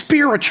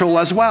spiritual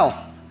as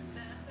well.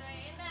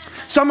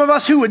 Some of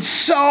us who would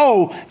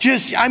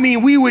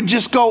we would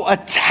just go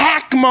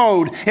attack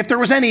mode if there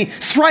was any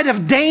threat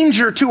of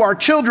danger to our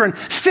children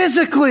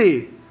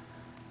physically.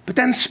 But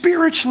then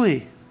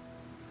spiritually,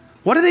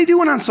 what are they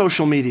doing on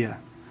social media?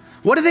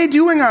 What are they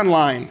doing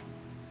online?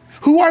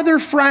 Who are their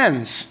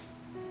friends?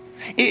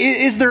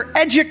 Is their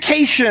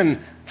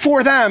education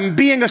for them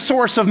being a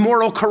source of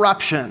moral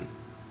corruption?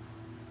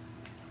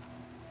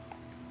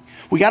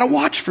 We got to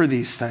watch for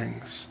these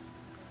things.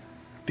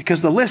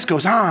 Because the list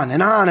goes on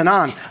and on and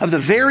on of the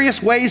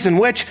various ways in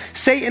which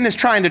Satan is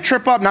trying to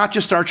trip up not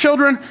just our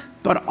children,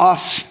 but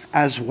us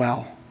as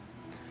well.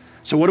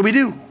 So what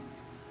do?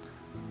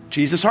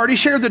 Jesus already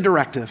shared the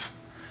directive.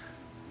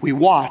 We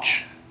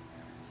watch,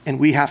 and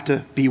we have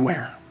to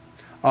beware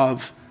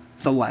of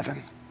the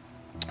leaven.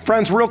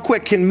 Friends, real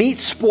quick, can meat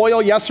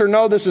spoil? Yes or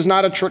no? This is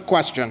not a trick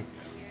question.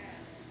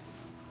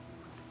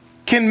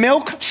 Can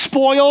milk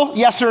spoil?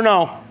 Yes or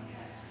no?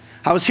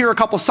 I was here a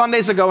couple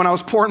Sundays ago and I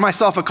was pouring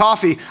myself a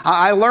coffee.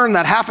 I learned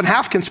that half and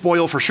half can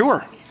spoil for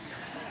sure.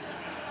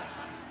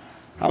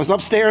 I was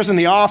upstairs in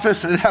the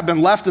office and it had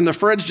been left in the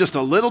fridge just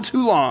a little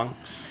too long.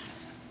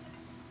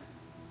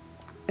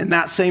 And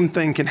that same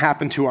thing can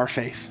happen to our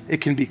faith.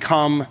 It can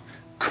become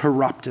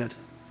corrupted.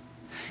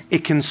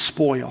 It can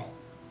spoil.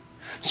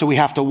 So we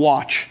have to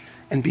watch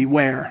and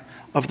beware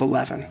of the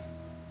leaven.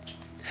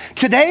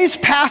 Today's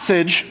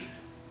passage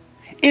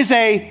is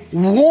a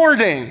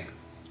warning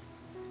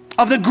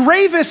of the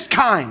gravest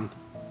kind.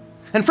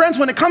 And friends,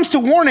 when it comes to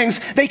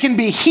warnings, they can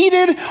be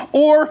heeded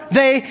or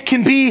they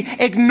can be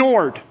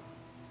ignored.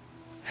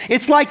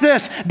 It's like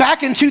this.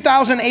 Back in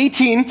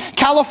 2018,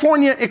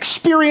 California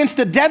experienced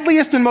the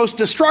deadliest and most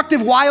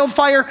destructive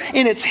wildfire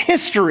in its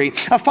history,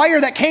 a fire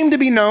that came to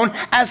be known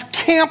as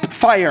Camp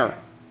Fire,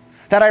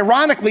 that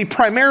ironically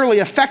primarily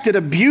affected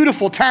a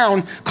beautiful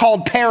town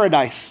called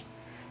Paradise.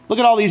 Look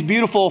at all these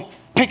beautiful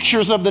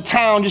pictures of the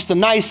town, just a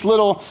nice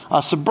little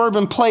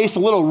suburban place, a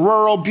little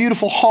rural,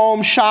 beautiful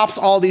home, shops,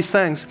 all these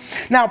things.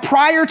 Now,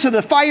 prior to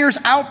the fire's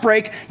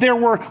outbreak, there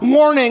were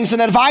warnings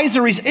and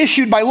advisories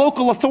issued by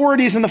local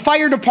authorities and the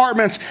fire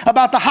departments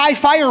about the high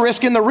fire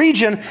risk in the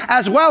region,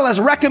 as well as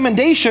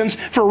recommendations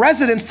for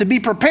residents to be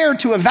prepared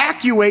to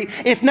evacuate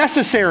if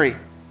necessary.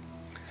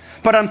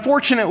 But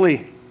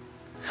unfortunately,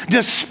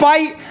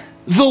 despite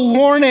the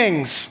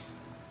warnings,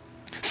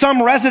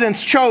 some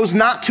residents chose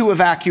not to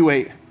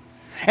evacuate.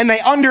 And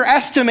they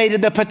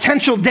underestimated the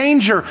potential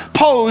danger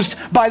posed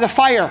by the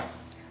fire.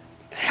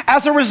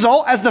 As a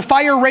result, as the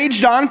fire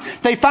raged on,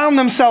 they found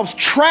themselves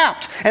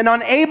trapped and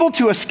unable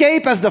to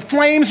escape as the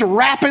flames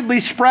rapidly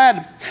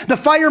spread. The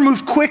fire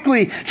moved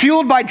quickly,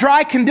 fueled by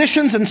dry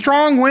conditions and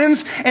strong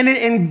winds, and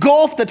it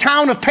engulfed the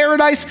town of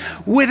Paradise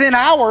within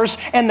hours,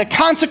 and the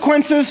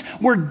consequences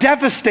were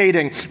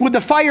devastating, with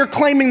the fire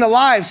claiming the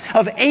lives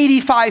of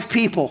 85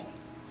 people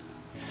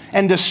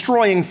and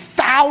destroying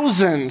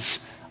thousands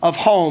of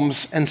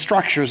homes and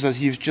structures, as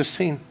you've just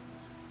seen.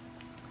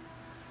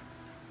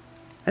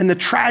 And the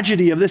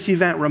tragedy of this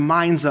event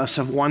reminds us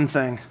of one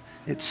thing.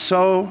 It's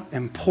so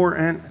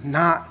important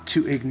not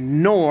to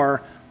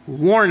ignore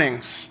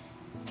warnings,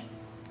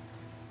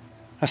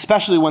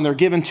 especially when they're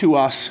given to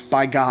us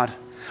by God.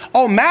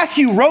 Oh,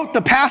 Matthew wrote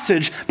the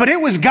passage, but it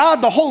was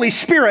God, the Holy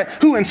Spirit,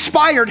 who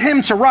inspired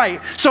him to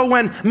write. So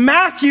when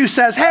Matthew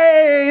says,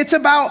 hey, it's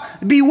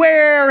about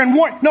beware and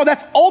warn, no,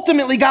 that's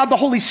ultimately God, the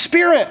Holy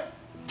Spirit,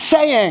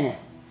 saying,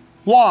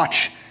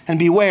 watch and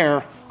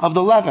beware of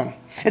the leaven.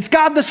 It's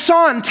God the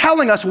Son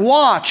telling us,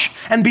 watch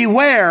and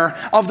beware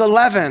of the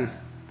leaven.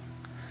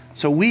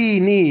 So we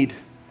need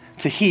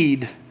to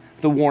heed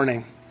the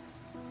warning.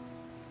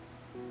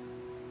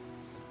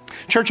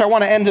 Church, I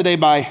want to end today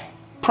by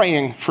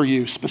praying for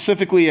you,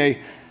 specifically a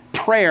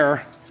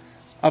prayer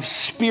of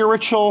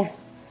spiritual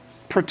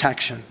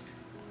protection.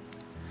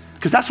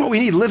 Because that's what we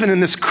need living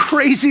in this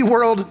crazy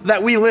world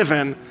that we live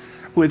in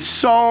with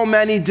so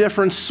many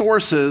different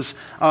sources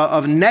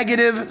of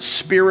negative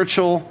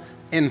spiritual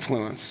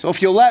influence. So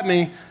if you'll let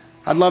me,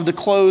 I'd love to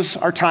close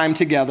our time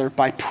together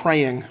by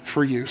praying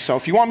for you. So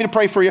if you want me to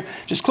pray for you,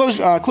 just close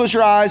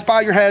your eyes, bow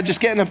your head,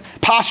 just get in a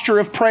posture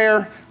of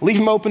prayer. Leave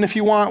them open if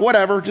you want,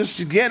 whatever. Just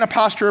get in a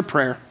posture of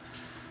prayer.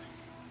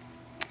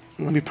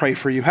 Let me pray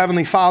for you.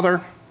 Heavenly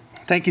Father,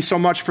 thank you so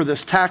much for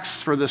this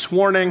text, for this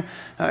warning.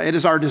 It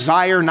is our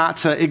desire not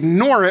to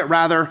ignore it,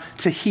 rather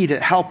to heed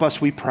it. Help us,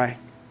 we pray.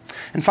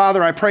 And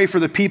Father, I pray for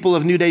the people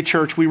of New Day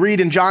Church. We read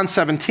in John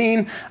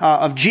 17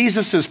 of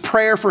Jesus'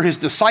 prayer for his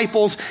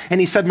disciples,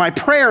 and he said, my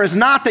prayer is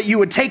not that you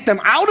would take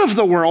them out of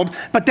the world,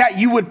 but that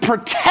you would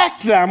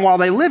protect them while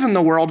they live in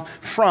the world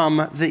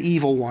from the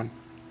evil one.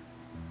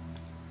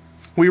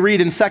 We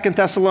read in 2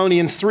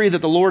 Thessalonians 3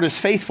 that the Lord is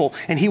faithful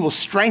and he will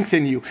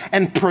strengthen you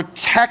and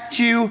protect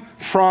you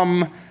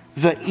from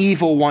the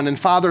evil one. And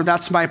Father,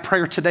 that's my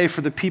prayer today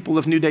for the people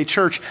of New Day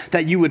Church,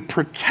 that you would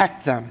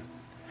protect them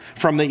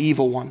from the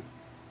evil one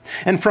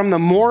and from the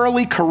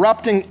morally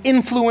corrupting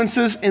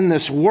influences in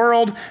this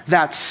world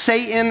that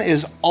Satan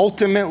is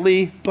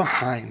ultimately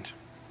behind.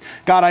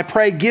 God, I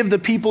pray, give the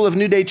people of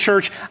New Day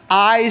Church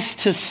eyes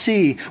to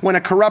see when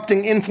a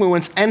corrupting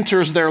influence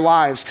enters their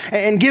lives,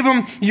 and give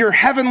them your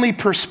heavenly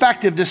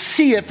perspective to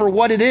see it for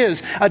what it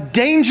is, a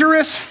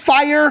dangerous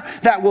fire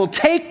that will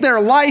take their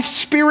life,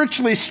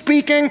 spiritually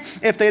speaking,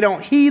 if they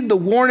don't heed the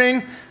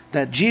warning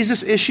that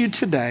Jesus issued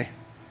today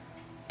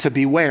to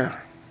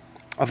beware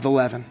of the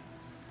leaven.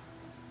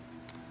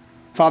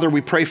 Father,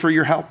 we pray for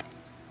your help,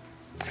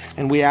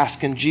 and we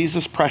ask in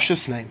Jesus'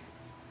 precious name,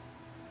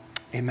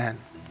 amen.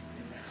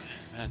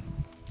 Amen.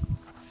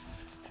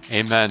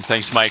 Amen.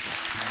 Thanks, Mike.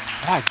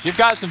 Yeah, give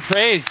God some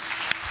praise.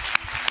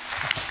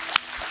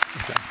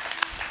 Okay.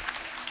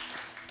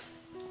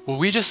 Well,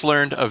 we just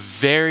learned a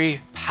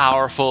very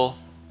powerful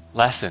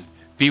lesson.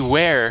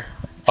 Beware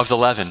of the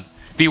leaven.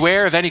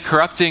 Beware of any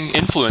corrupting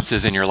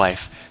influences in your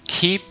life.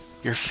 Keep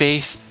your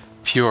faith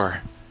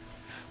pure.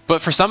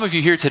 But for some of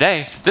you here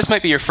today, this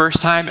might be your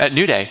first time at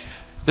New Day.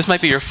 This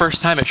might be your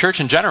first time at church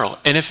in general.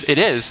 And if it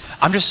is,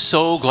 I'm just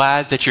so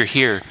glad that you're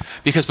here.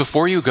 Because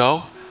before you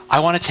go, I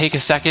want to take a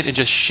second and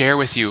just share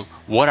with you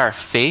what our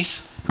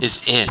faith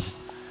is in.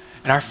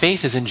 And our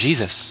faith is in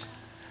Jesus.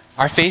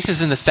 Our faith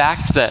is in the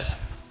fact that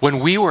when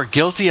we were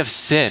guilty of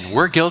sin,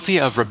 we're guilty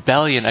of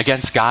rebellion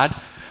against God,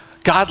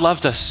 God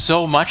loved us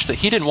so much that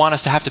he didn't want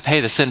us to have to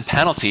pay the sin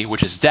penalty,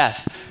 which is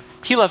death.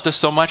 He loved us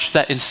so much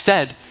that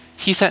instead,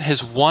 he sent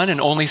his one and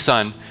only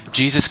Son,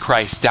 Jesus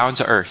Christ, down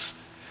to earth.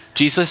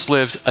 Jesus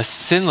lived a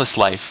sinless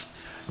life.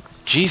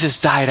 Jesus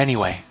died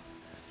anyway.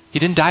 He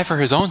didn't die for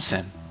his own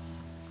sin.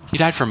 He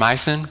died for my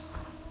sin,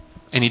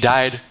 and he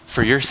died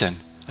for your sin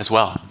as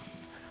well.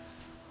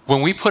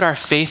 When we put our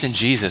faith in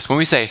Jesus, when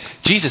we say,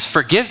 Jesus,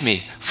 forgive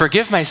me,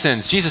 forgive my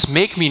sins, Jesus,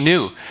 make me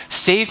new,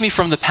 save me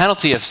from the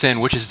penalty of sin,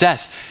 which is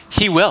death,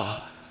 he will.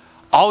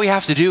 All we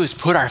have to do is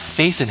put our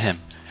faith in him.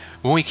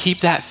 When we keep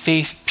that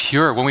faith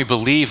pure, when we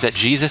believe that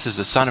Jesus is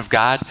the Son of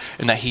God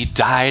and that he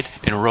died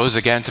and rose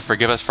again to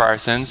forgive us for our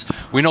sins,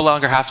 we no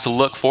longer have to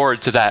look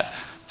forward to that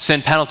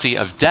sin penalty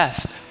of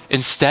death.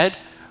 Instead,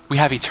 we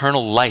have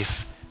eternal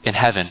life in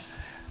heaven.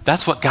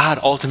 That's what God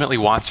ultimately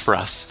wants for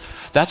us.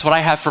 That's what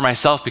I have for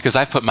myself because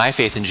I've put my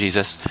faith in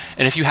Jesus.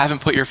 And if you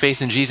haven't put your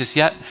faith in Jesus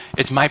yet,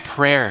 it's my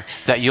prayer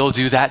that you'll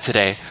do that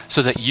today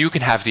so that you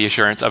can have the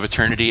assurance of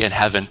eternity in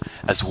heaven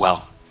as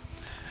well.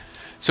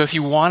 So if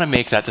you want to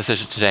make that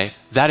decision today,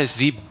 that is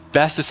the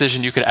best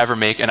decision you could ever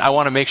make. And I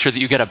want to make sure that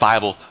you get a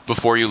Bible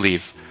before you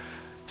leave.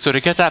 So to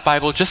get that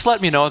Bible, just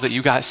let me know that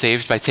you got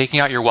saved by taking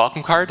out your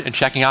welcome card and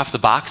checking off the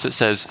box that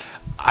says,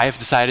 I have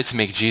decided to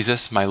make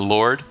Jesus my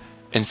Lord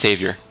and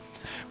Savior.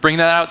 Bring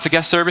that out to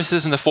guest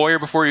services in the foyer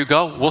before you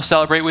go. We'll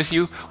celebrate with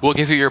you. We'll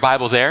give you your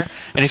Bible there.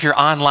 And if you're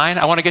online,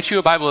 I want to get you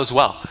a Bible as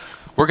well.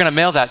 We're going to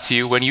mail that to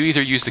you when you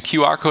either use the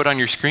QR code on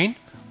your screen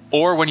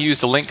or when you use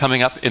the link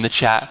coming up in the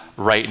chat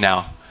right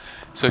now.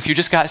 So if you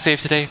just got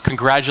saved today,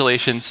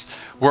 congratulations.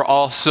 We're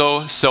all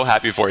so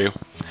happy for you.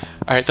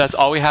 All right, that's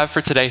all we have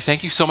for today.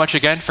 Thank you so much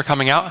again for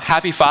coming out.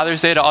 Happy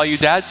Father's Day to all you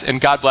dads, and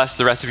God bless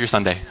the rest of your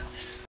Sunday.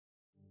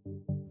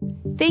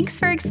 Thanks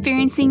for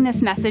experiencing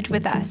this message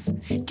with us.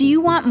 Do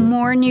you want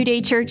more New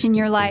Day Church in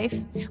your life?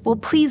 Well,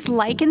 please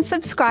like and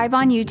subscribe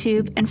on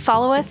YouTube and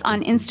follow us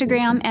on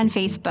Instagram and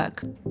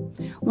Facebook.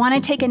 Want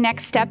to take a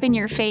next step in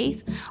your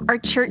faith? Our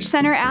Church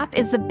Center app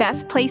is the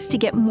best place to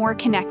get more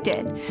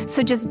connected.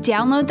 So just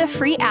download the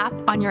free app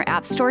on your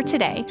app store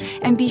today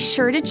and be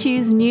sure to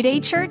choose New Day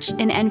Church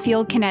in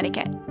Enfield,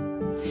 Connecticut.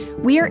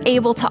 We are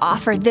able to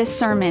offer this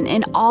sermon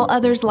and all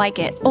others like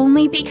it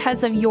only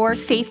because of your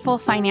faithful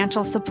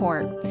financial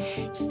support.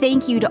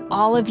 Thank you to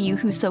all of you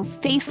who so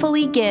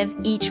faithfully give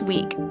each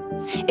week.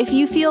 If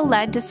you feel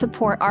led to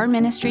support our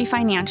ministry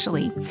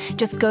financially,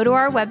 just go to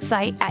our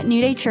website at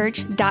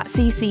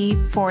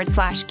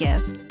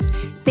newdaychurch.cc/give.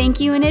 Thank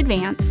you in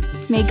advance.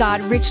 May God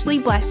richly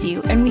bless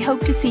you, and we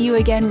hope to see you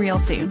again real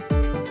soon.